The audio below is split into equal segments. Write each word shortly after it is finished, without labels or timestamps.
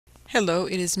Hello,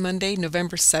 it is Monday,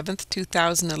 November 7th,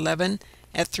 2011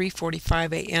 at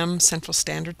 3:45 a.m. Central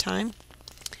Standard Time.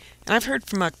 And I've heard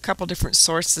from a couple different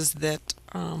sources that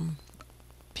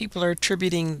people are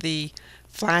attributing the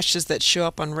flashes that show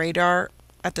up on radar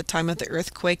at the time of the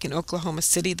earthquake in Oklahoma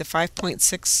City, the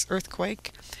 5.6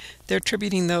 earthquake. They're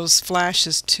attributing those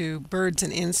flashes to birds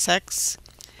and insects.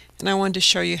 And I wanted to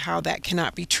show you how that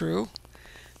cannot be true.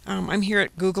 I'm here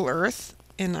at Google Earth,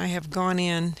 and I have gone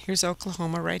in, here's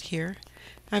Oklahoma right here.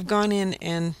 I've gone in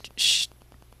and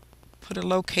put a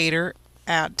locator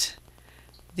at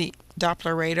the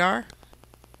Doppler radar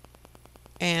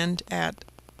and at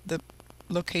the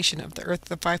location of the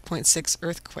 5.6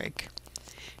 earthquake.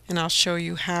 And I'll show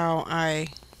you how I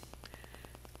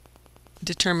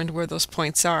determined where those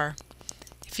points are.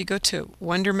 If you go to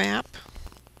Wonder Map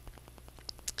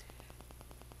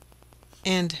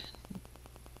and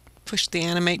push the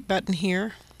animate button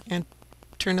here and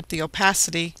turn up the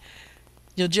opacity,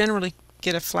 you'll generally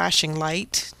get a flashing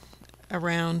light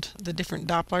around the different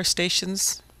Doppler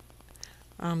stations.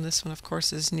 This one, of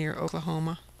course, is near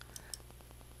Oklahoma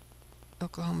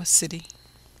City.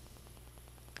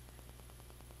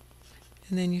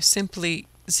 And then you simply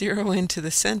zero into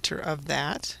the center of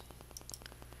that,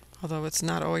 although it's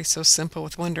not always so simple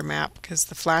with Wonder Map because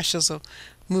the flashes will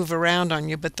move around on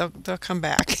you, but they'll come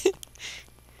back.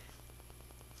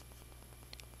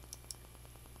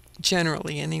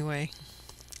 Generally, anyway.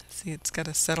 See, it's got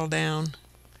to settle down.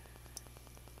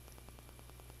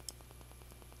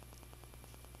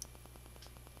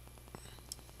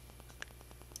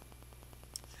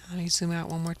 Let me zoom out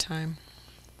one more time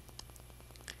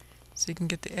so you can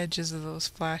get the edges of those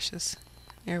flashes.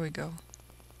 There we go.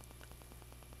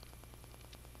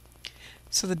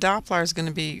 So the Doppler is going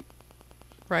to be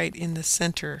right in the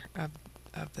center of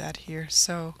that here.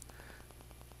 So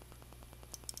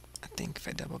I think if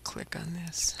I double click on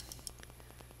this,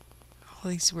 all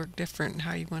these work different.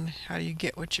 How do you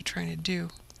get what you're trying to do?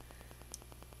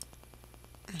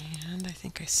 And I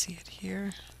think I see it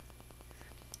here.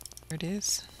 There it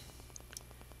is.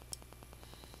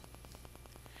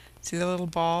 See the little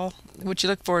ball? What you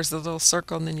look for is the little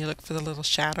circle, and then you look for the little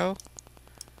shadow.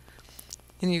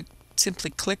 And you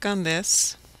simply click on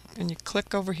this, and you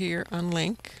click over here on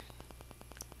link,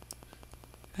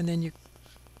 and then you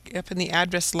up in the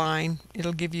address line,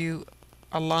 it'll give you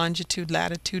a longitude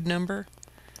latitude number.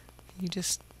 You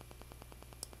just,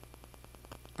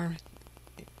 or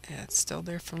yeah, it's still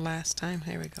there from last time.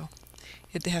 There we go.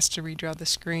 It has to redraw the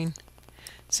screen.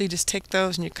 So you just take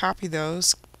those and you copy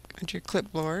those onto your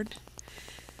clipboard.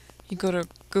 You go to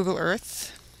Google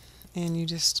Earth and you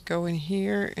just go in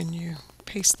here and you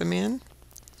paste them in. And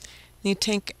you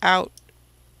take out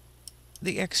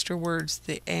the extra words,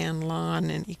 the and, lon,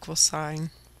 and equal sign.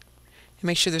 And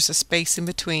make sure there's a space in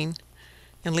between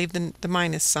and leave the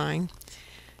minus sign.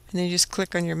 And then you just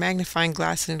click on your magnifying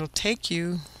glass and it'll take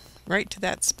you right to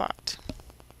that spot.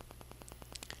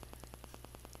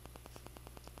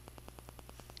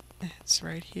 It's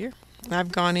right here. And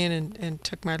I've gone in and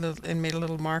took my little and made a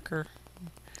little marker.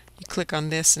 You click on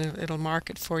this and it'll mark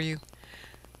it for you.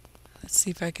 Let's see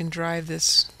if I can drive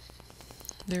this.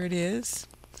 There it is.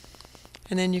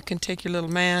 And then you can take your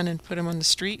little man and put him on the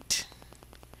street.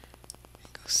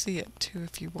 Go see it too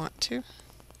if you want to.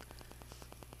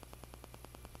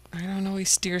 I don't always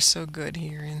steer so good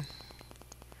here in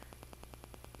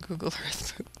Google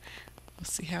Earth. We'll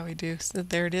see how we do. So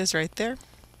there it is right there.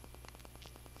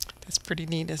 That's pretty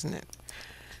neat, isn't it?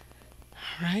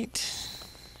 All right.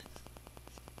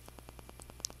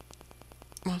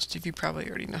 Most of you probably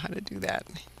already know how to do that.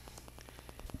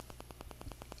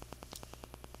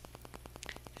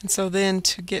 And so then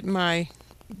to get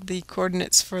the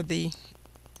coordinates for the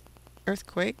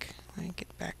earthquake, let me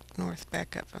get back north,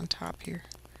 back up on top here.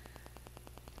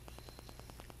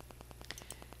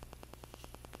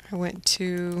 I went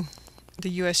to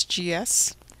the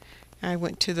USGS. I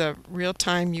went to the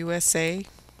real-time USA.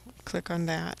 Click on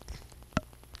that.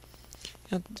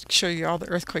 It'll show you all the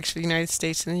earthquakes for the United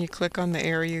States, and then you click on the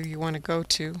area you want to go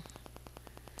to.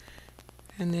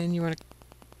 And then you want to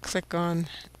click on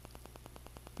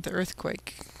the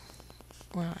earthquake.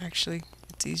 Well, actually,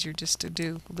 it's easier just to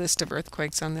do a list of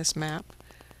earthquakes on this map.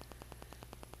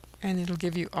 And it'll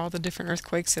give you all the different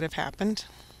earthquakes that have happened.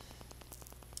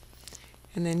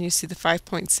 And then you see the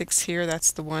 5.6 here.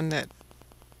 That's the one that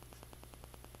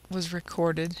was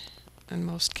recorded in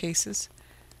most cases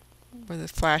where the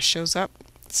flash shows up.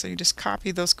 So you just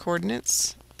copy those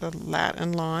coordinates, the lat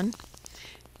and lon.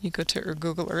 You go to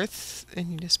Google Earth and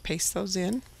you just paste those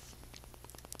in.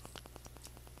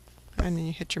 And then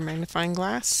you hit your magnifying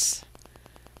glass.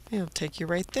 It'll take you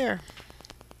right there.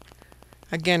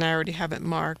 Again, I already have it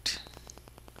marked.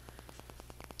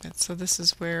 So this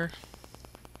is where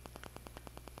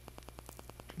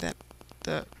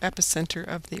the epicenter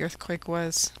of the earthquake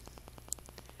was.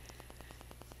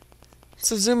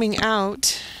 So zooming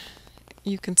out,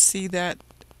 you can see that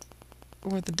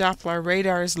where the Doppler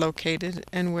radar is located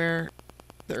and where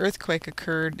the earthquake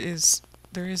occurred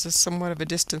there is a somewhat of a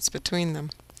distance between them.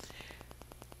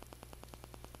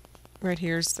 Right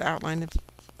here is the outline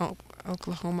of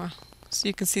Oklahoma. So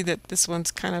you can see that this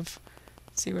one's kind of,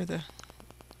 see where that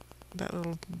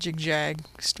little jig-jag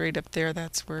straight up there,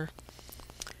 that's where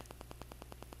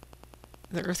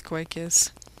the earthquake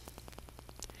is.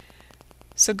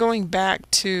 So going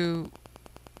back to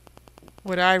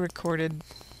what I recorded,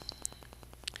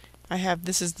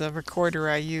 this is the recorder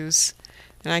I use,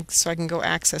 and so I can go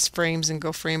access frames and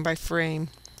go frame by frame.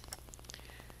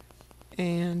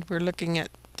 And we're looking at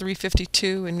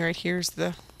 352, and right here's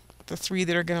the three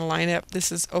that are going to line up.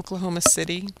 This is Oklahoma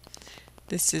City,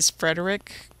 this is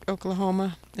Frederick,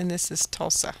 Oklahoma, and this is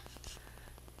Tulsa.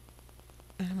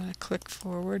 And I'm going to click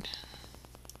forward.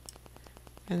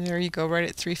 And there you go, right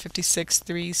at 356,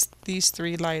 these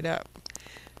three light up.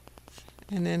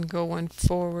 And then go one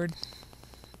forward.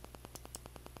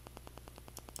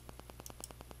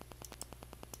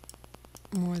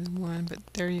 More than one, but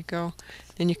there you go.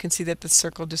 And you can see that the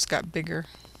circle just got bigger.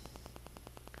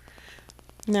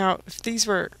 Now, if these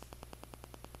were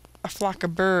a flock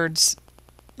of birds,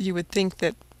 you would think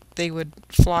that they would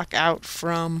flock out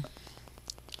from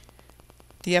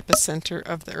the epicenter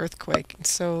of the earthquake.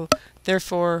 So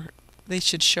therefore they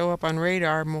should show up on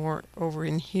radar more over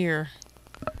in here.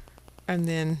 And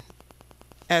then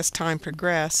as time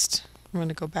progressed, I'm going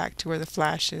to go back to where the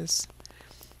flash is.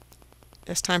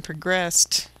 As time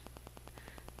progressed,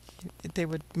 they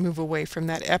would move away from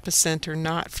that epicenter,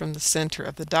 not from the center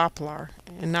of the Doppler.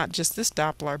 And not just this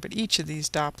Doppler, but each of these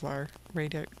Doppler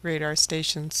radar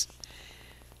stations.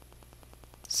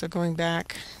 So going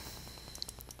back,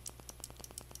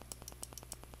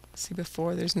 see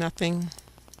before there's nothing,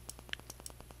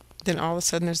 then all of a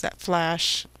sudden there's that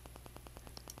flash,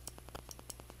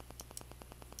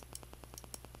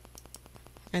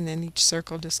 and then each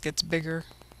circle just gets bigger,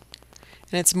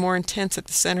 and it's more intense at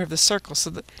the center of the circle. So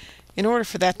that in order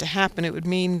for that to happen, it would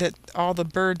mean that all the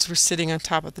birds were sitting on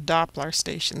top of the Doppler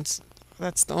stations.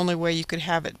 That's the only way you could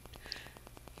have it,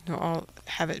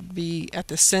 have it be at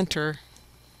the center,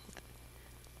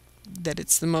 that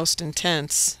it's the most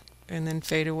intense, and then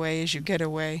fade away as you get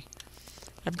away.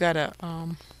 I've got a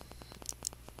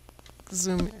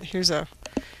zoom. Here's a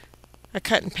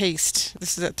cut and paste.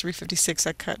 This is at 356.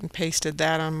 I cut and pasted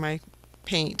that on my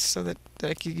paint so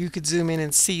that you could zoom in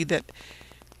and see that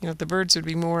the birds would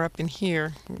be more up in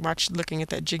here. Looking at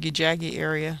that jiggy-jaggy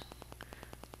area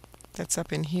that's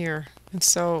up in here. And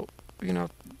so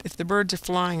if the birds are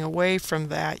flying away from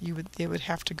that, they would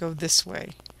have to go this way.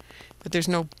 But there's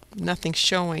nothing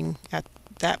showing at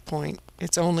that point.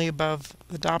 It's only above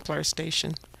the Doppler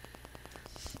station.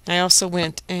 I also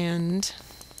went and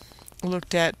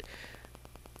looked at,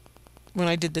 when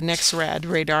I did the NEXRAD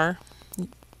radar,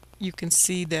 you can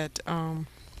see that on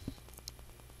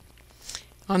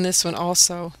this one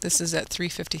also, this is at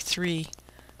 353,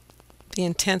 the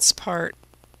intense part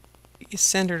is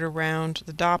centered around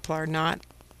the Doppler,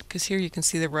 because here you can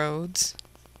see the roads.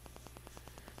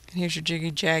 And here's your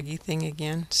jiggy-jaggy thing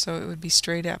again. So it would be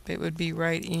straight up. It would be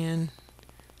right in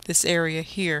this area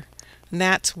here. And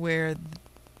that's where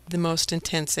the most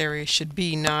intense area should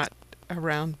be, not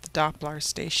around the Doppler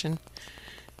station.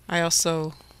 I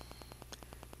also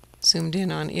zoomed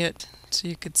in on it so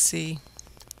you could see.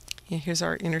 Here's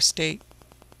our interstate.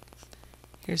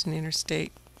 Here's an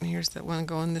interstate. And here's that one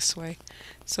going this way.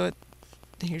 So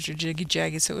here's your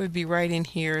jiggy-jaggy. So it would be right in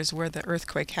here is where the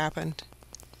earthquake happened.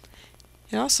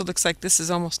 It also looks like this is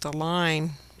almost a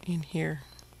line in here.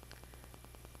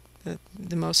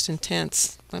 The most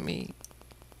intense.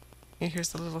 Here's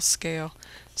the little scale.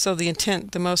 So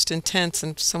the most intense,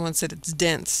 and someone said it's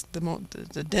dense.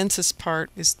 The densest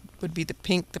part would be the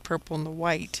pink, the purple, and the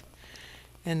white,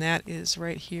 and that is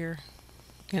right here.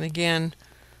 And again,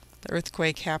 the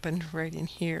earthquake happened right in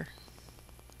here.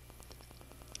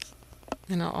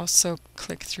 And I'll also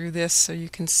click through this so you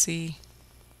can see.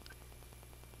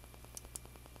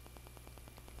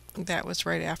 That was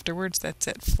right afterwards. That's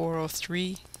at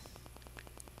 4:03.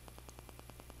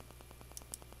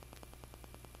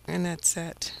 And that's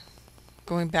at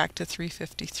going back to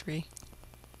 353.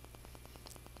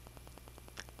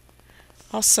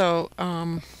 Also,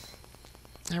 I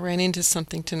ran into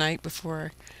something tonight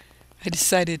before I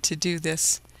decided to do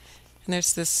this. And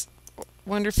there's this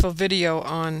wonderful video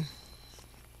on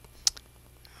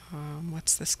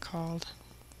what's this called?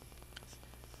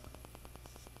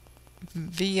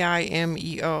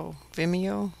 Vimeo,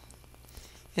 Vimeo.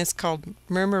 It's called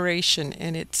Murmuration,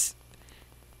 and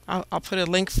I'll put a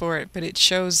link for it, but it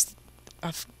shows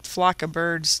a flock of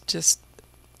birds just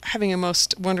having a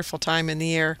most wonderful time in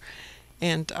the air,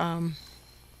 and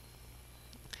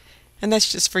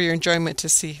that's just for your enjoyment to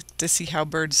see how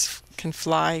birds can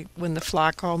fly when the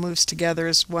flock all moves together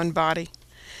as one body.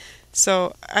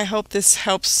 So I hope this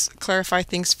helps clarify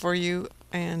things for you,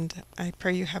 and I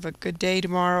pray you have a good day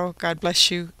tomorrow. God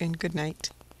bless you, and good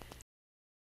night.